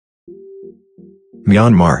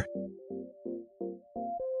Myanmar.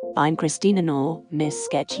 I'm Christina Naw, Miss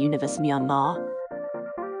Sketch Universe Myanmar.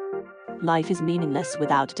 Life is meaningless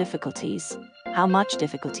without difficulties. How much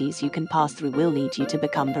difficulties you can pass through will lead you to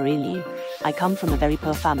become very new. I come from a very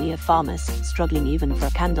poor family of farmers, struggling even for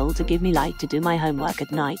a candle to give me light to do my homework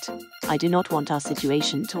at night. I do not want our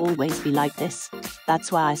situation to always be like this.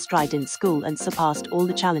 That's why I strived in school and surpassed all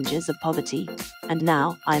the challenges of poverty. And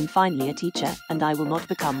now, I am finally a teacher, and I will not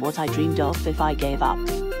become what I dreamed of if I gave up.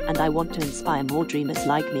 And I want to inspire more dreamers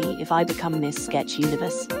like me if I become Miss Sketch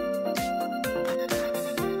Universe.